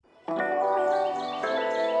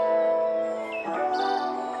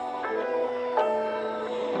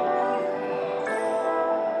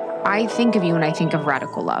I think of you when I think of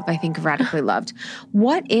radical love. I think of radically loved.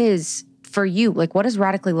 What is for you? Like, what does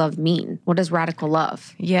radically love mean? What is radical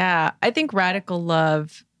love? Yeah, I think radical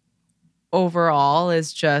love overall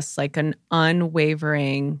is just like an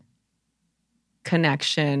unwavering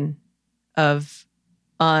connection of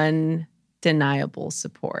undeniable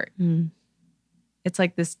support. Mm. It's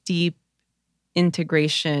like this deep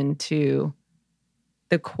integration to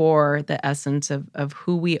the core, the essence of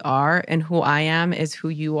who we are, and who I am is who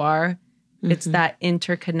you are. Mm-hmm. It's that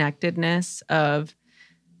interconnectedness of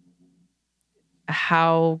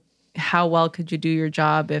how well could you do your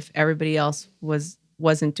job if everybody else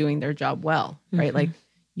wasn't doing their job well, right? Mm-hmm. Like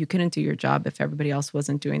you couldn't do your job if everybody else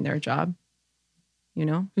wasn't doing their job, you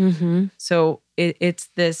know? Mm-hmm. So it's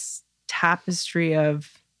this tapestry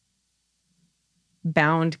of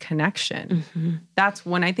bound connection. Mm-hmm. That's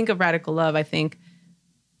when I think of radical love, I think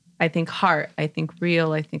heart, I think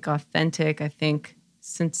real, I think authentic, I think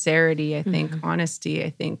sincerity, I think honesty,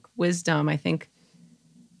 I think wisdom, I think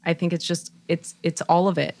it's just, it's all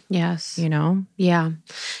of it. Yes. You know? Yeah.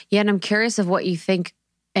 Yeah. And I'm curious of what you think.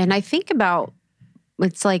 And I think about,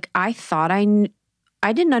 it's like, I thought I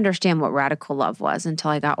didn't understand what radical love was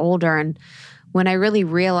until I got older. And when I really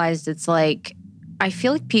realized, it's like, I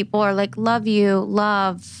feel like people are like, love you,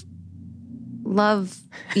 love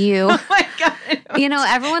you. Oh my God. You know,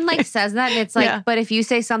 everyone like says that. And it's like, but if you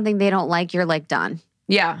say something they don't like, you're like done.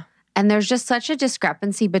 Yeah. And there's just such a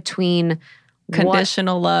discrepancy between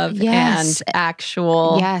conditional love and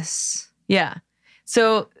actual. Yes. Yeah.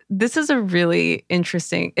 So this is a really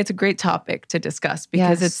interesting, it's a great topic to discuss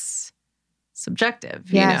because it's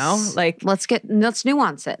subjective, you know, like let's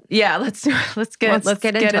nuance it. Yeah. Let's get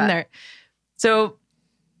in there. So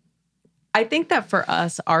I think that for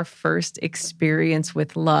us, our first experience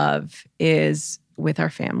with love is with our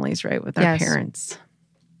families, right? With our parents.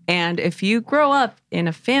 And if you grow up in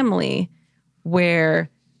a family where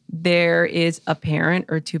there is a parent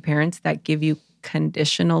or two parents that give you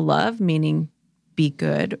conditional love, meaning be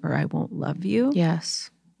good or I won't love you.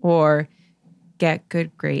 Yes. Or get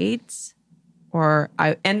good grades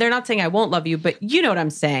and they're not saying I won't love you, but you know what I'm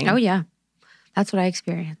saying. Oh yeah. That's what I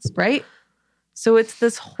experienced. Right? So it's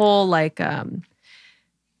this whole like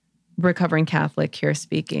recovering Catholic here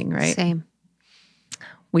speaking, right? Same.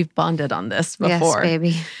 We've bonded on this before. Yes,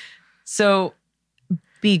 baby. So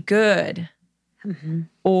be good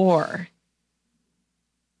or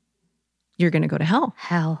you're going to go to hell.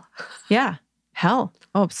 Hell. Yeah. Hell.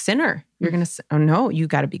 Oh, sinner. You're going to, oh no, you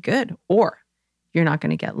got to be good or you're not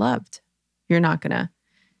going to get loved. You're not going to,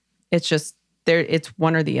 it's just there. It's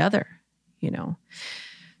one or the other, you know?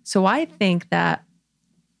 So I think that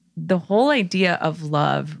the whole idea of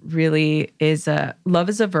love really is love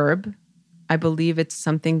is a verb. I believe it's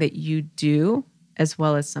something that you do as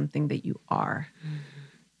well as something that you are. Mm-hmm.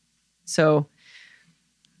 So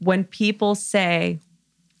when people say,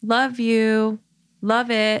 love you,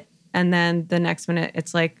 love it, and then the next minute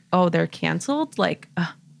it's like, oh, they're canceled, like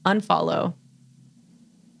unfollow.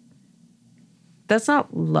 That's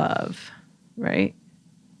not love, right?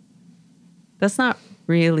 That's not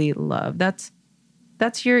really love. That's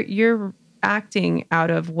you're acting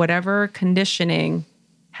out of whatever conditioning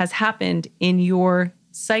has happened in your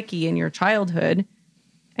psyche, in your childhood,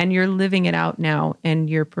 and you're living it out now, and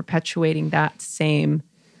you're perpetuating that same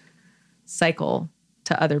cycle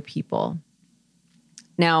to other people.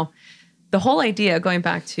 Now, the whole idea, going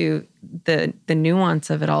back to the nuance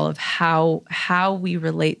of it all, of how we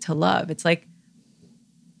relate to love, it's like,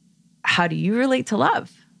 how do you relate to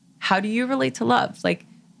love? How do you relate to love? Like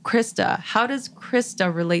Krista, how does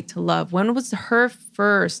Krista relate to love? When was her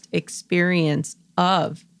first experience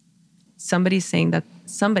of anybody saying that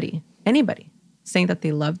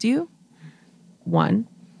they loved you? One.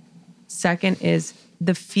 Second is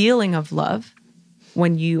the feeling of love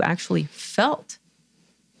when you actually felt.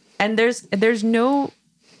 And there's no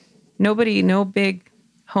big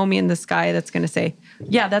homie in the sky that's going to say,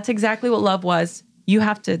 yeah, that's exactly what love was. You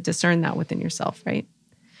have to discern that within yourself, right?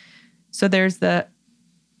 So there's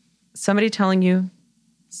somebody telling you,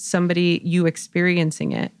 you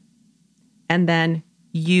experiencing it, and then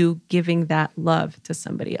you giving that love to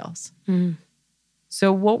somebody else. Mm.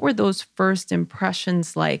 So what were those first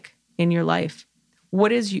impressions like in your life?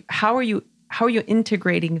 How are you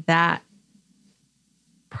integrating that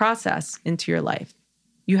process into your life?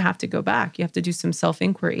 You have to go back. You have to do some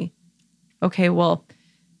self-inquiry. Okay, well,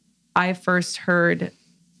 I first heard,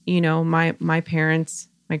 my parents,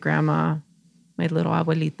 my grandma, my little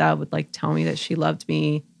abuelita would like tell me that she loved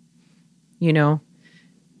me,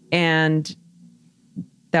 and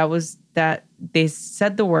that was that they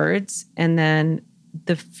said the words, and then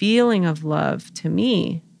the feeling of love to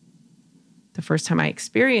me the first time I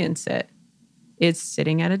experience it is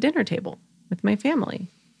sitting at a dinner table with my family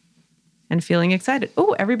and feeling excited.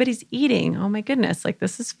 Oh, everybody's eating. Oh my goodness. Like,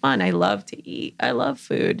 this is fun. I love to eat. I love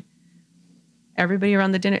food. Everybody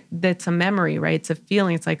around the dinner, that's a memory, right? It's a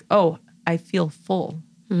feeling. It's like, oh, I feel full.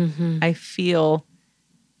 I feel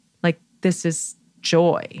like this is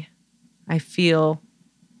joy. I feel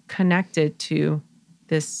connected to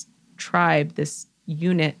this tribe, this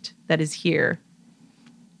unit that is here.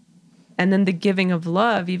 And then the giving of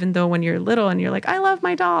love, even though when you're little and you're like, I love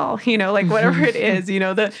my doll, you know, like whatever it is, you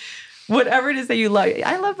know, whatever it is that you love.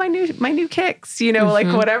 I love my new kicks, you know, like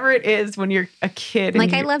whatever it is when you're a kid.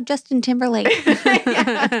 Like, I love Justin Timberlake.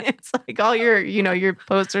 Yeah, it's like all your, you know, your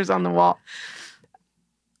posters on the wall.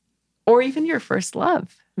 Or even your first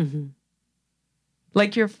love.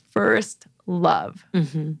 Like your first love.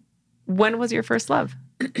 When was your first love?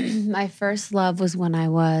 My first love was when I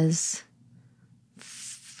was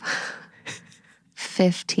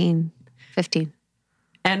 15.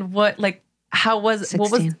 And what, like, how was,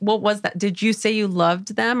 16. what was that? Did you say you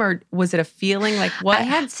loved them, or was it a feeling? Like, what? I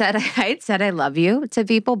had said I love you to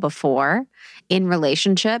people before in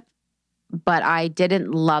relationship, but I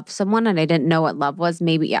didn't love someone and I didn't know what love was.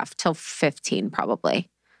 Maybe, till 15 probably.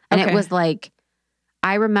 And it was like,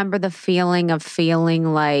 I remember the feeling of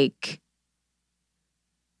feeling like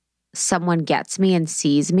someone gets me and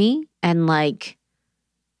sees me, and like,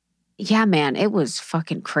 yeah, man, it was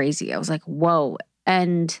fucking crazy. I was like, whoa.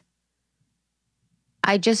 And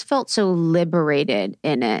I just felt so liberated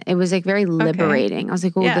in it. It was like very liberating. I was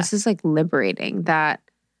like, oh, this is like liberating, that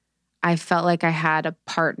I felt like I had a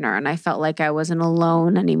partner and I felt like I wasn't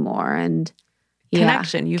alone anymore. And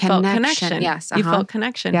connection. You felt connection. Yes. You felt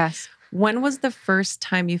connection. Yes. When was the first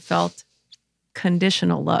time you felt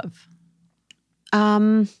conditional love?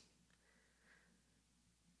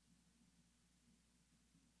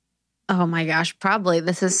 Oh my gosh, probably,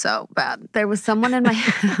 this is so bad. There was someone in my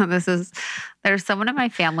there's someone in my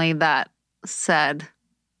family that said,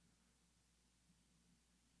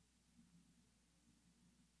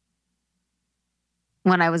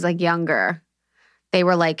 when I was like younger, they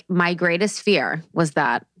were like, my greatest fear was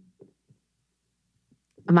that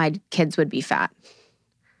my kids would be fat.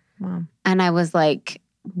 Wow. And I was like,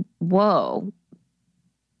 whoa.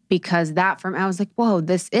 Because that I was like, whoa,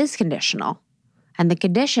 this is conditional. And the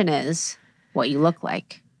condition is what you look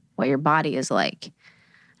like, what your body is like.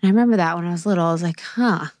 And I remember that when I was little, I was like,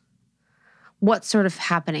 what's sort of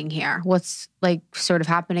happening here? What's like sort of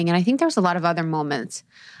happening? And I think there's a lot of other moments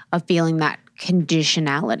of feeling that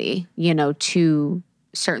conditionality, you know, to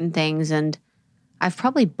certain things. And I've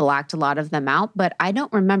probably blacked a lot of them out, but I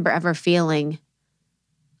don't remember ever feeling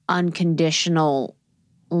unconditional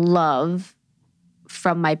love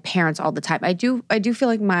from my parents all the time. I do feel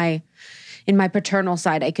like in my paternal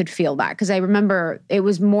side, I could feel that, because I remember it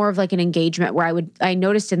was more of like an engagement where I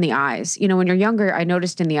noticed in the eyes, you know, when you're younger, I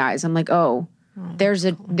noticed in the eyes, I'm like, there's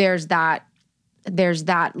that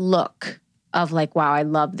look of like, wow, I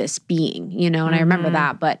love this being, you know, and I remember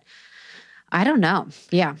that, but I don't know.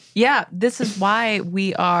 Yeah. Yeah. This is why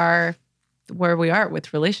we are where we are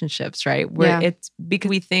with relationships, right? It's because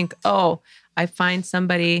we think, I find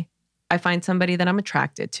somebody that I'm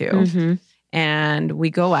attracted to. And we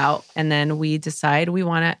go out and then we decide we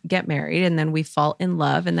want to get married, and then we fall in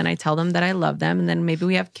love, and then I tell them that I love them, and then maybe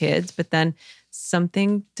we have kids, but then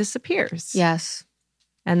something disappears. Yes.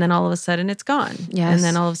 And then all of a sudden it's gone. Yes. And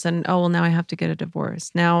then all of a sudden, now I have to get a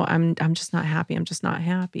divorce. Now I'm just not happy. I'm just not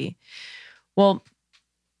happy. Well,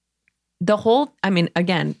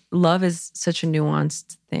 again, love is such a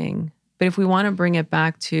nuanced thing, but if we want to bring it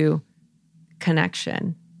back to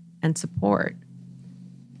connection and support,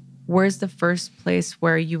 where's the first place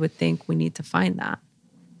where you would think we need to find that?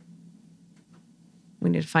 We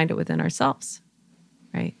need to find it within ourselves,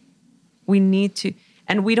 right? We need to,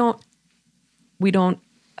 and we don't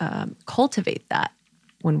cultivate that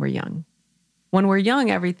when we're young. When we're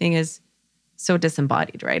young, everything is so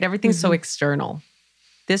disembodied, right? Everything's so external.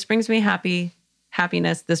 This brings me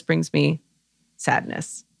happiness. This brings me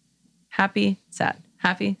sadness. Happy, sad,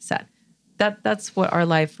 happy, sad. That's what our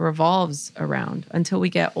life revolves around until we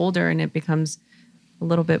get older and it becomes a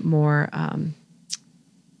little bit more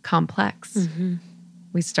complex.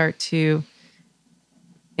 We start to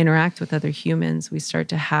interact with other humans. We start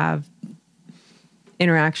to have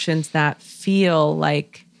interactions that feel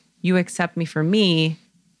like you accept me for me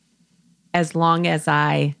as long as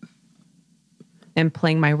I am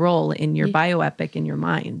playing my role in your bioepic in your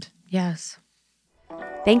mind. Yes.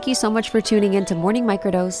 Thank you so much for tuning in to Morning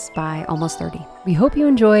Microdose by Almost 30. We hope you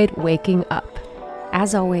enjoyed waking up.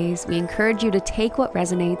 As always, we encourage you to take what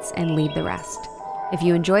resonates and leave the rest. If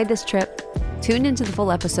you enjoyed this trip, Tune into the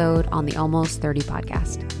full episode on the Almost 30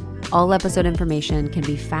 podcast. All episode information can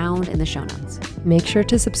be found in the show notes. Make sure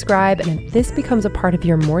to subscribe, and if this becomes a part of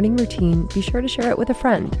your morning routine, be sure to share it with a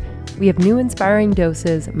friend. We have new inspiring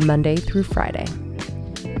doses Monday through Friday.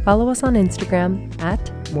 Follow us on Instagram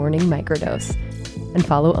at Morning Microdose, and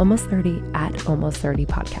follow Almost 30 at Almost 30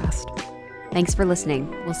 Podcast. Thanks for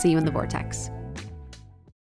listening. We'll see you in the vortex.